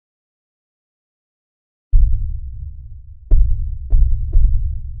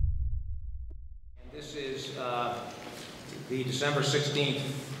This is the December 16th,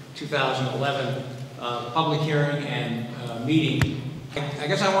 2011 public hearing and meeting. I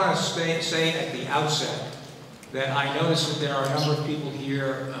guess I want to say at the outset that I noticed that there are a number of people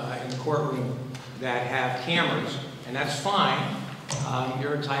here in the courtroom that have cameras, and that's fine.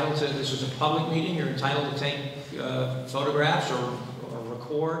 You're entitled to, this is a public meeting, you're entitled to take photographs or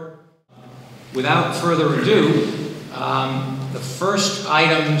record. Without further ado, the first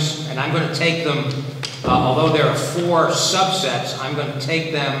items, and I'm going to take them, although there are 4 subsets, I'm going to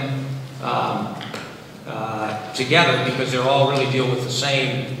take them together because they all really deal with the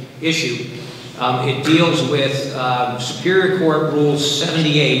same issue. It deals with Superior Court Rule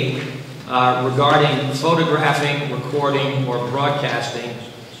 78 regarding photographing, recording, or broadcasting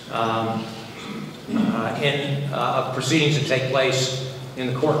of proceedings that take place in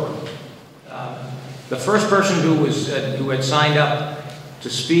the courtroom. The first person who had signed up to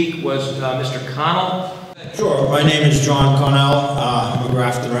speak was Mr. Connell. Sure. My name is John Connell. I'm a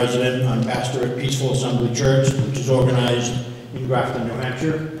Grafton resident. I'm pastor at Peaceful Assembly Church, which is organized in Grafton, New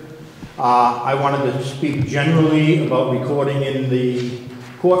Hampshire. I wanted to speak generally about recording in the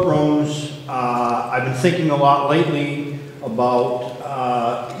courtrooms. I've been thinking a lot lately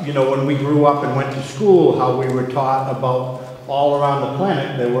about, you know, when we grew up and went to school, how we were taught about all around the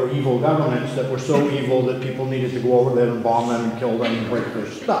planet there were evil governments that were so evil that people needed to go over there and bomb them and kill them and break their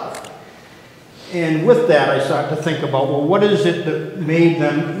stuff. And with that, I started to think about, well, what is it that made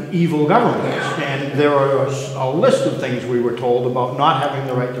them evil governments? And there are a list of things we were told about not having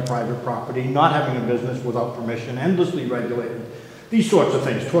the right to private property, not having a business without permission, endlessly regulated, these sorts of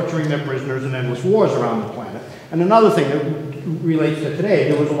things, torturing their prisoners and endless wars around the planet. And another thing that relates to today,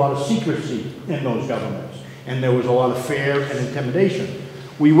 there was a lot of secrecy in those governments. And there was a lot of fear and intimidation.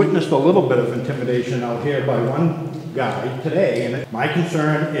 We witnessed a little bit of intimidation out here by one guy today, and my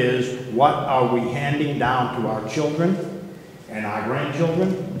concern is what are we handing down to our children and our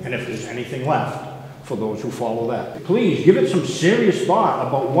grandchildren, and if there's anything left for those who follow that. Please give it some serious thought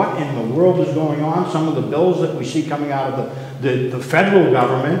about what in the world is going on. Some of the bills that we see coming out of the federal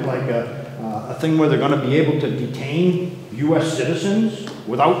government, like a thing where they're going to be able to detain U.S. citizens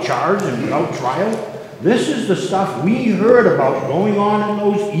without charge and without trial. This is the stuff we heard about going on in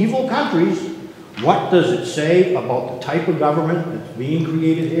those evil countries. What does it say about the type of government that's being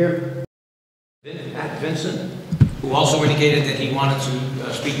created here? Vincent, who also indicated that he wanted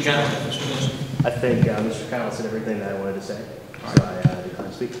to speak generally. Mr. Vincent. I think Mr. Connell said everything that I wanted to say. So I decline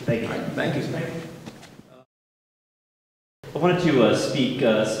to speak. Thank you. Right. Thank you. Thank you. I wanted to speak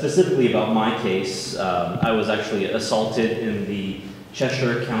specifically about my case. I was actually assaulted in the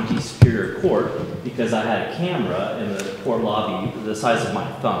Cheshire County Superior Court because I had a camera in the court lobby the size of my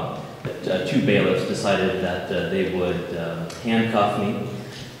thumb. 2 bailiffs decided that they would handcuff me,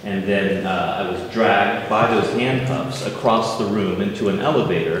 and then I was dragged by those handcuffs across the room into an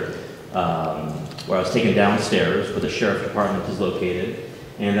elevator where I was taken downstairs where the sheriff department is located,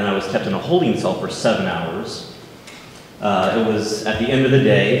 and then I was kept in a holding cell for 7 hours. It was at the end of the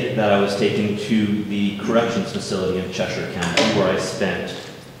day that I was taken to the corrections facility in Cheshire County, where I spent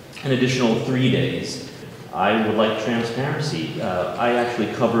an additional 3 days. I would like transparency. I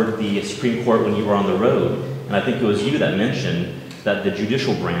actually covered the Supreme Court when you were on the road, and I think it was you that mentioned that the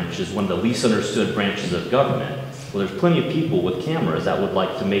judicial branch is one of the least understood branches of government. Well, there's plenty of people with cameras that would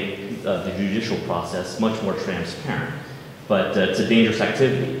like to make the judicial process much more transparent. But it's a dangerous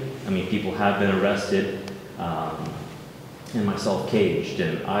activity. I mean, people have been arrested, and myself caged,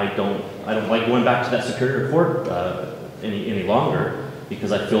 and I don't like going back to that Superior Court any longer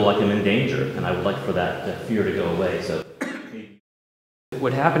because I feel like I'm in danger, and I would like for that fear to go away. So,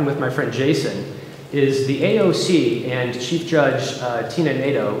 what happened with my friend Jason is the AOC and Chief Judge Tina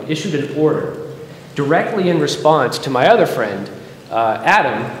Nato issued an order directly in response to my other friend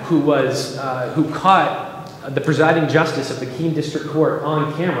Adam, who caught the presiding justice of the Keene District Court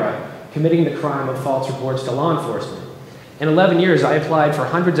on camera committing the crime of false reports to law enforcement. In 11 years, I applied for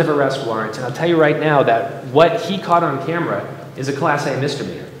hundreds of arrest warrants, and I'll tell you right now that what he caught on camera is a Class A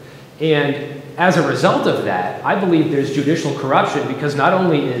misdemeanor. And as a result of that, I believe there's judicial corruption because not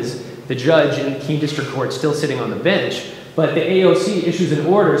only is the judge in Keene District Court still sitting on the bench, but the AOC issues an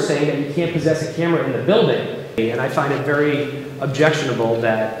order saying that you can't possess a camera in the building. And I find it very objectionable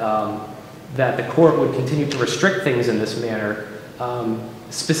that, that the court would continue to restrict things in this manner,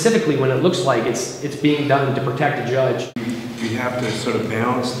 specifically when it looks like it's being done to protect a judge. We have to sort of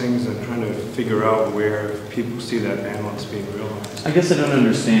balance things and trying to figure out where people see that balance being realized. I guess I don't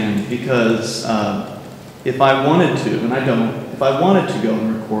understand because if I wanted to, and I don't, if I wanted to go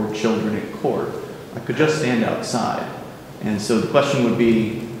and record children in court, I could just stand outside. And so the question would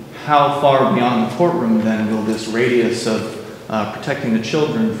be, how far beyond the courtroom then will this radius of protecting the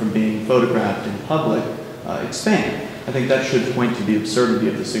children from being photographed in public expand? I think that should point to the absurdity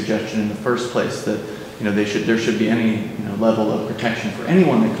of the suggestion in the first place, that there should be any level of protection for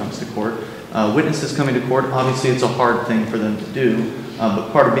anyone that comes to court. Witnesses coming to court, obviously it's a hard thing for them to do,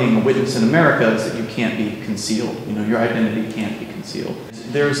 but part of being a witness in America is that you can't be concealed. Your identity can't be concealed.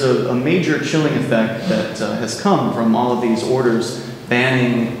 There's a major chilling effect that has come from all of these orders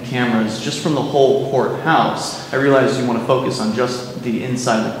banning cameras just from the whole courthouse. I realize you want to focus on just the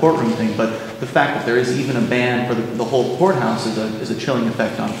inside the courtroom thing, but the fact that there is even a ban for the whole courthouse is a chilling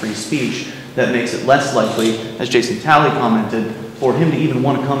effect on free speech that makes it less likely, as Jason Talley commented, for him to even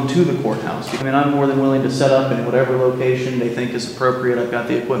want to come to the courthouse. I mean, I'm more than willing to set up in whatever location they think is appropriate. I've got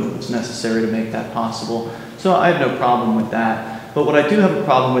the equipment that's necessary to make that possible. So I have no problem with that. But what I do have a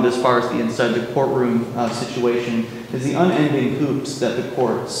problem with as far as the inside the courtroom situation is the unending hoops that the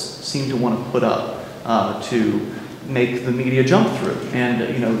courts seem to want to put up to make the media jump through. And,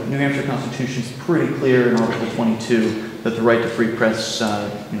 New Hampshire Constitution is pretty clear in Article 22 that the right to free press,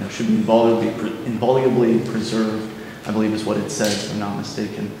 should be inviolably preserved, I believe is what it says, if I'm not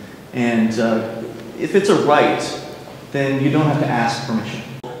mistaken. And if it's a right, then you don't have to ask permission.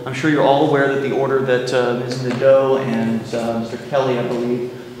 I'm sure you're all aware that the order that Ms. Nadeau and Mr. Kelly, I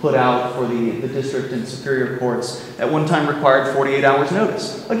believe, put out for the district and superior courts at one time required 48 hours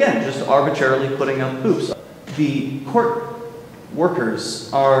notice. Again, just arbitrarily putting up hoops. The court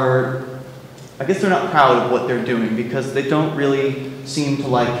workers are, I guess they're not proud of what they're doing because they don't really seem to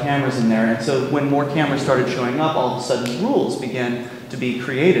like cameras in there. And so when more cameras started showing up, all of a sudden rules began to be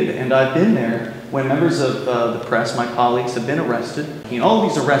created. And I've been there when members of the press, my colleagues, have been arrested. All of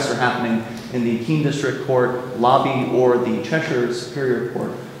these arrests are happening in the Keene District Court lobby or the Cheshire Superior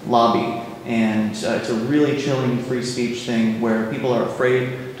Court lobby. And it's a really chilling free speech thing where people are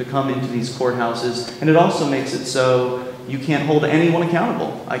afraid to come into these courthouses. And it also makes it so you can't hold anyone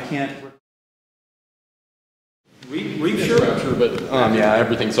accountable. I can't... Sure, but yeah,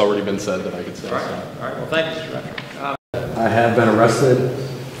 everything's already been said that I could say. All right. Well, thank you, Mr. Rector. I have been arrested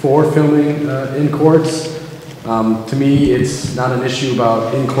for filming in courts. To me, it's not an issue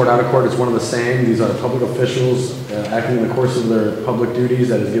about in court, out of court. It's one of the same. These are public officials acting in the course of their public duties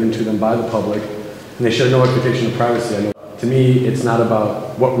that is given to them by the public, and they share no expectation of privacy. I know. To me, it's not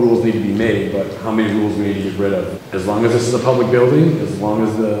about what rules need to be made, but how many rules we need to get rid of. As long as this is a public building, as long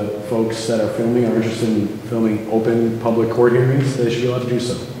as the folks that are filming are interested in filming open public court hearings, they should be allowed to do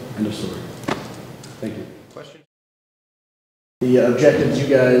so. End of story. Thank you. Question? The objectives you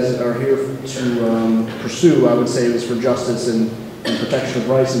guys are here to pursue, I would say, was for justice and protection of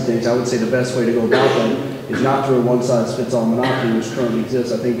rights and things. I would say the best way to go about that is not through a one-size-fits-all monopoly, which currently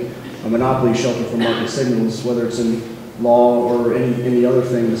exists. I think a monopoly shelter from market signals, whether it's in law or any other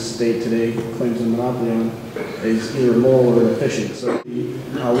thing the state today claims a monopoly on, is either moral or inefficient. So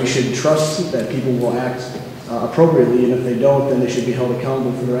we should trust that people will act appropriately, and if they don't, then they should be held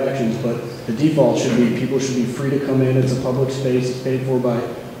accountable for their actions. But the default should be people should be free to come in. It's a public space. It's paid for by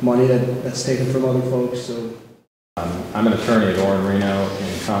money that's taken from other folks. So I'm an attorney at Orrin Reno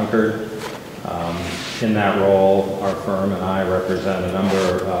in Concord. In that role, our firm and I represent a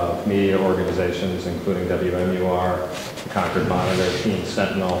number of media organizations, including WMUR, the Concord Monitor, Keene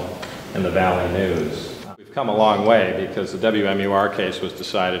Sentinel, and the Valley News. We've come a long way because the WMUR case was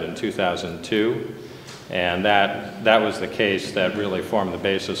decided in 2002, and that was the case that really formed the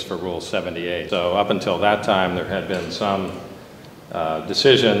basis for Rule 78. So up until that time, there had been some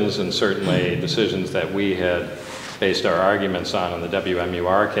decisions, and certainly decisions that we had based our arguments on in the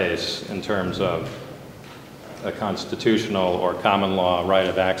WMUR case in terms of a constitutional or common law right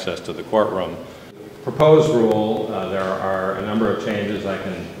of access to the courtroom. Proposed rule, there are a number of changes. I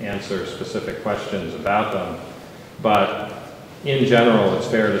can answer specific questions about them, but in general, it's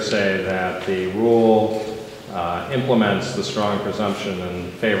fair to say that the rule implements the strong presumption in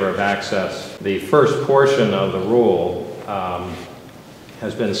favor of access. The first portion of the rule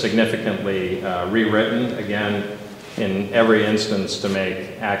has been significantly rewritten, again, in every instance to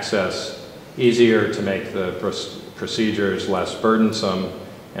make access easier, to make the procedures less burdensome,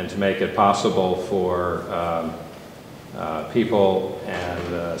 and to make it possible for people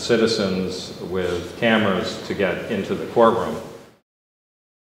and citizens with cameras to get into the courtroom.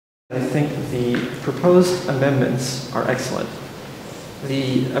 I think the proposed amendments are excellent.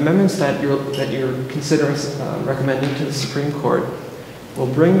 The amendments that you're considering recommending to the Supreme Court will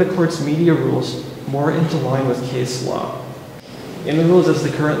bring the court's media rules more into line with case law. In the rules as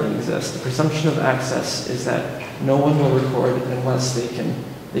they currently exist, the presumption of access is that no one will record unless they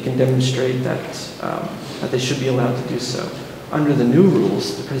can demonstrate that they should be allowed to do so. under the new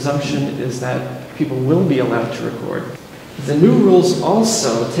rules, the presumption is that people will be allowed to record. The new rules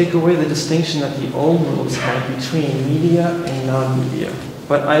also take away the distinction that the old rules had between media and non-media.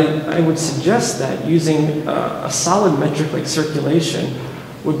 But I would suggest that using a solid metric like circulation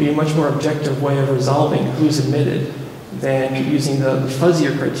would be a much more objective way of resolving who's admitted than using the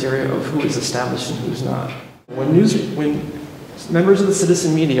fuzzier criteria of who is established and who's not. When members of the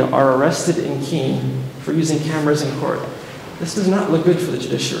citizen media are arrested in Keene for using cameras in court, this does not look good for the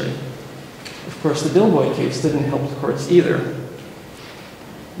judiciary. Of course, the Dilboy case didn't help the courts either.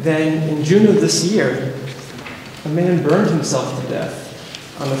 Then, in June of this year, a man burned himself to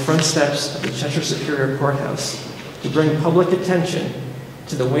death on the front steps of the Cheshire Superior Courthouse to bring public attention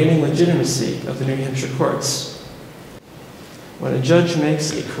to the waning legitimacy of the New Hampshire courts. When a judge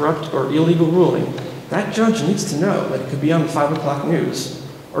makes a corrupt or illegal ruling, that judge needs to know that it could be on the 5 o'clock news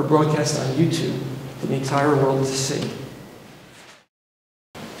or broadcast on YouTube for the entire world to see.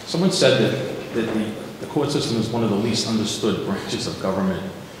 Someone said that the court system is one of the least understood branches of government.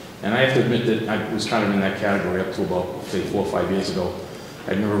 And I have to admit that I was kind of in that category up to about, say, 4 or 5 years ago.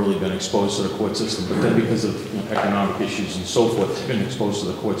 I'd never really been exposed to the court system, but then because of economic issues and so forth, I've been exposed to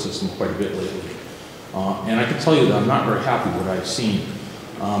the court system quite a bit lately. And I can tell you that I'm not very happy with what I've seen.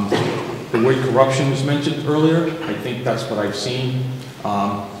 The word corruption was mentioned earlier. I think that's what I've seen.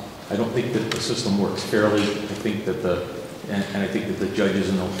 I don't think that the system works fairly. I think that I think that the judges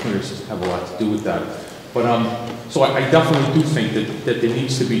and the lawyers have a lot to do with that. But so I definitely do think that there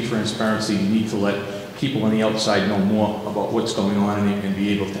needs to be transparency. You need to let people on the outside know more about what's going on and be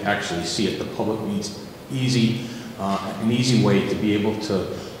able to actually see it. The public needs an easy way to be able to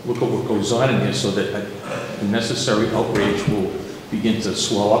look at what goes on in here so that the necessary outrage will begin to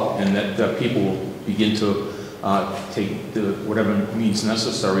swell up and that people will begin to take whatever means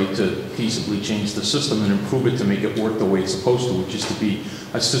necessary to peaceably change the system and improve it to make it work the way it's supposed to, which is to be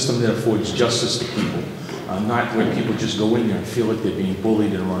a system that affords justice to people, not where people just go in there and feel like they're being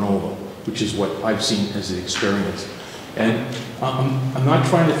bullied and run over, which is what I've seen as an experience. And I'm not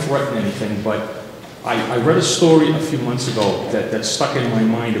trying to threaten anything, but I read a story a few months ago that stuck in my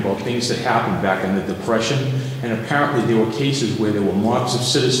mind about things that happened back in the Depression, and apparently there were cases where there were mobs of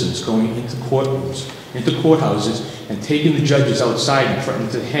citizens going into courtrooms, into courthouses, and taking the judges outside and threatening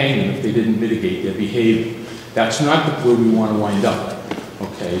to hang them if they didn't mitigate their behavior. That's not where we want to wind up,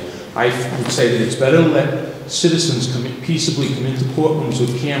 okay? I would say that it's better to let citizens peaceably come into courtrooms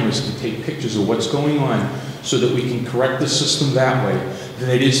with cameras to take pictures of what's going on so that we can correct the system that way than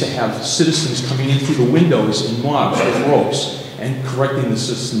it is to have citizens coming in through the windows in mobs with ropes and correcting the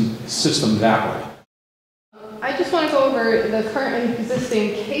system that way. I just want to go over the current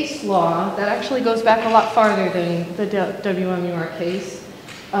existing case law that actually goes back a lot farther than the WMUR case.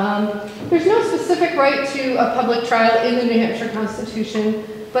 There's no specific right to a public trial in the New Hampshire Constitution,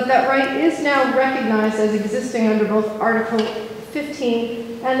 but that right is now recognized as existing under both Article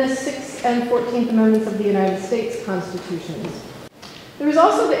 15 and the 6th and 14th Amendments of the United States Constitutions. There is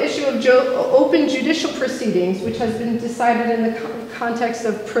also the issue of open judicial proceedings, which has been decided in the context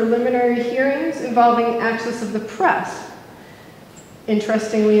of preliminary hearings involving access of the press.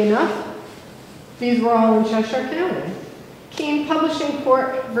 Interestingly enough, these were all in Cheshire County. Keene Publishing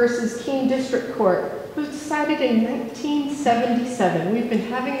Court versus Keene District Court was decided in 1977. We've been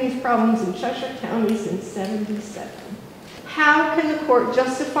having these problems in Cheshire County since '77. How can the court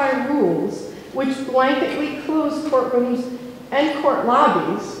justify rules which blanketly close courtrooms and court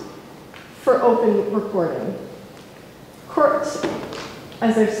lobbies for open recording? Courts,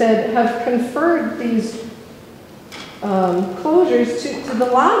 as I've said, have conferred these closures to the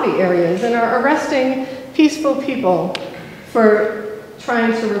lobby areas and are arresting peaceful people for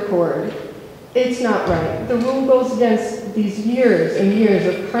trying to record. It's not right. The rule goes against these years and years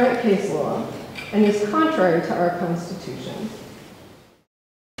of current case law and is contrary to our Constitution.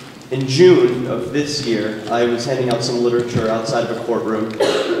 In June of this year, I was handing out some literature outside of a courtroom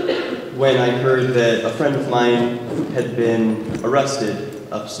when I heard that a friend of mine had been arrested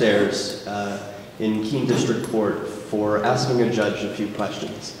upstairs in Keene District Court for asking a judge a few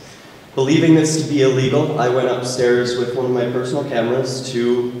questions. Believing this to be illegal, I went upstairs with one of my personal cameras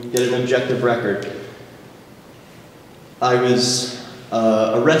to get an objective record. I was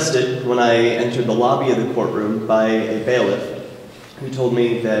arrested when I entered the lobby of the courtroom by a bailiff who told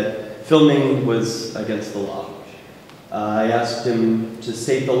me that filming was against the law. I asked him to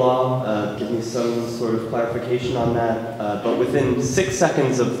state the law, give me some sort of clarification on that, but within 6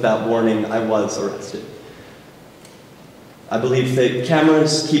 seconds of that warning, I was arrested. I believe that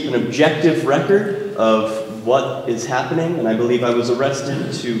cameras keep an objective record of what is happening, and I believe I was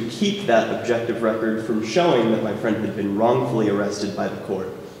arrested to keep that objective record from showing that my friend had been wrongfully arrested by the court.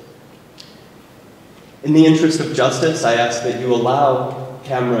 In the interest of justice, I ask that you allow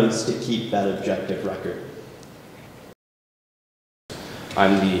cameras to keep that objective record.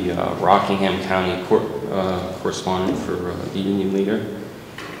 I'm the Rockingham County correspondent for the Union Leader,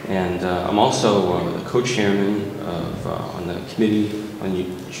 and I'm also the co-chairman of on the Committee on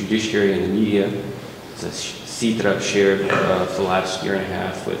Judiciary and the Media. It's a seat that I've shared for the last year and a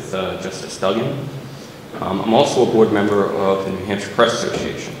half with Justice Duggan. I'm also a board member of the New Hampshire Press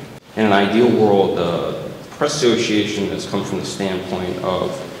Association. In an ideal world, the Press Association has come from the standpoint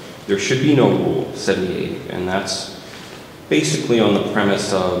of there should be no Rule 78, and that's basically on the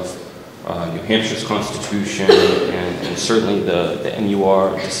premise of New Hampshire's Constitution and certainly the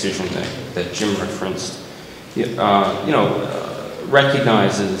MUR decision that Jim referenced,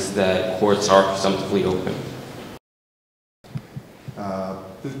 recognizes that courts are presumptively open.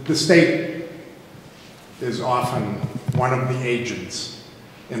 The state is often one of the agents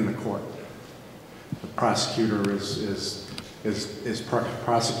in the court. The prosecutor is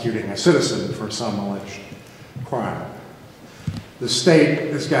prosecuting a citizen for some alleged crime. The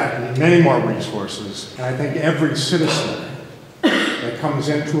state has got many more resources, and I think every citizen that comes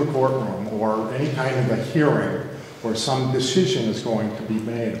into a courtroom or any kind of a hearing where some decision is going to be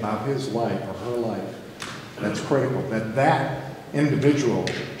made about his life or her life, that's critical, that individual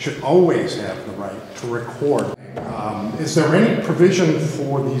should always have the right to record. Is there any provision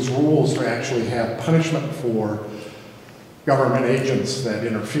for these rules to actually have punishment for government agents that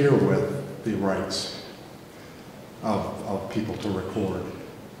interfere with the rights of people to record?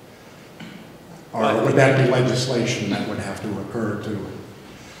 Or would that be legislation that would have to occur to?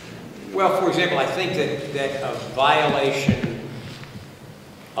 Well, for example, I think that a violation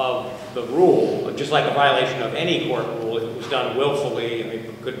of the rule, just like a violation of any court rule, if it was done willfully, I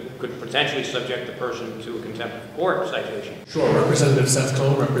mean, could potentially subject the person to a contempt of court citation. Sure. Representative Seth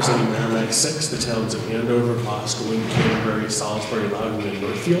Cohn, representing Merrimack 6, the towns of Andover, Boscawen, Canterbury, Salisbury, Loudon, and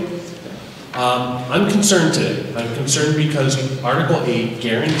Northfield. I'm concerned today. I'm concerned because Article 8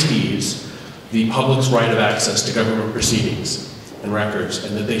 guarantees the public's right of access to government proceedings and records,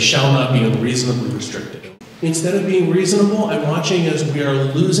 and that they shall not be unreasonably restricted. Instead of being reasonable, I'm watching as we are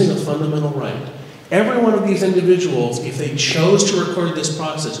losing a fundamental right. Every one of these individuals, if they chose to record this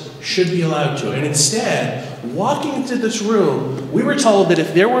process, should be allowed to. And instead, walking into this room, we were told that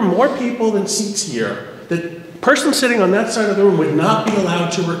if there were more people than seats here, the person sitting on that side of the room would not be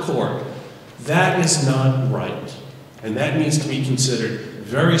allowed to record. That is not right. And that needs to be considered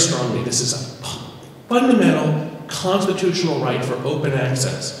very strongly. This is a fundamental constitutional right for open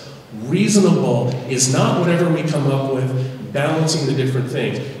access. Reasonable is not whatever we come up with, balancing the different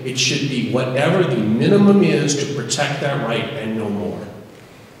things. It should be whatever the minimum is to protect that right and no more.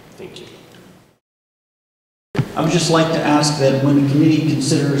 Thank you. I would just like to ask that when the committee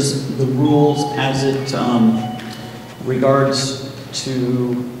considers the rules as it regards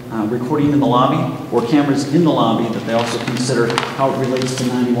to recording in the lobby or cameras in the lobby, that they also consider how it relates to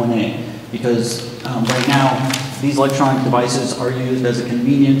 91A. Because right now, these electronic devices are used as a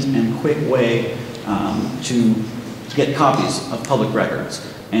convenient and quick way to get copies of public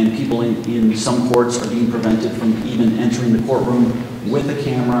records. And people in some courts are being prevented from even entering the courtroom with a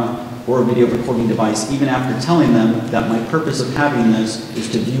camera or a video recording device, even after telling them that my purpose of having this is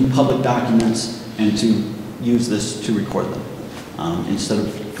to view public documents and to use this to record them. Instead of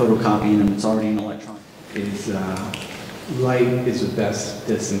photocopying them, it's already an electronic. Light is the best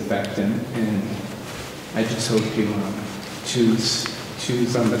disinfectant, and I just hope you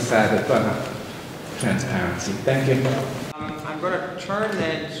choose on the side of transparency. Thank you. I'm going to turn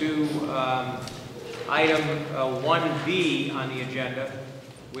then to item 1B on the agenda,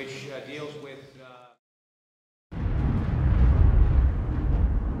 which deals with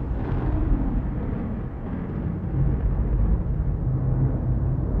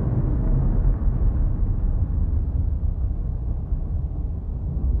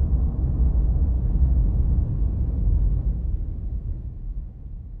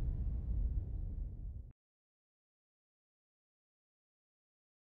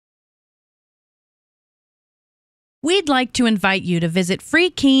We'd like to invite you to visit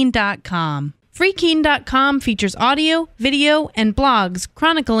freekeene.com. Freekeene.com features audio, video, and blogs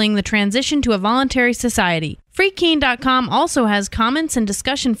chronicling the transition to a voluntary society. Freekeene.com also has comments and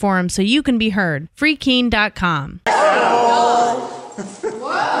discussion forums so you can be heard. Freekeene.com. Whoa!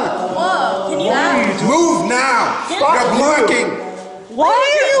 Can you move now? You're blocking.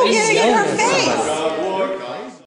 Why are you getting in her face?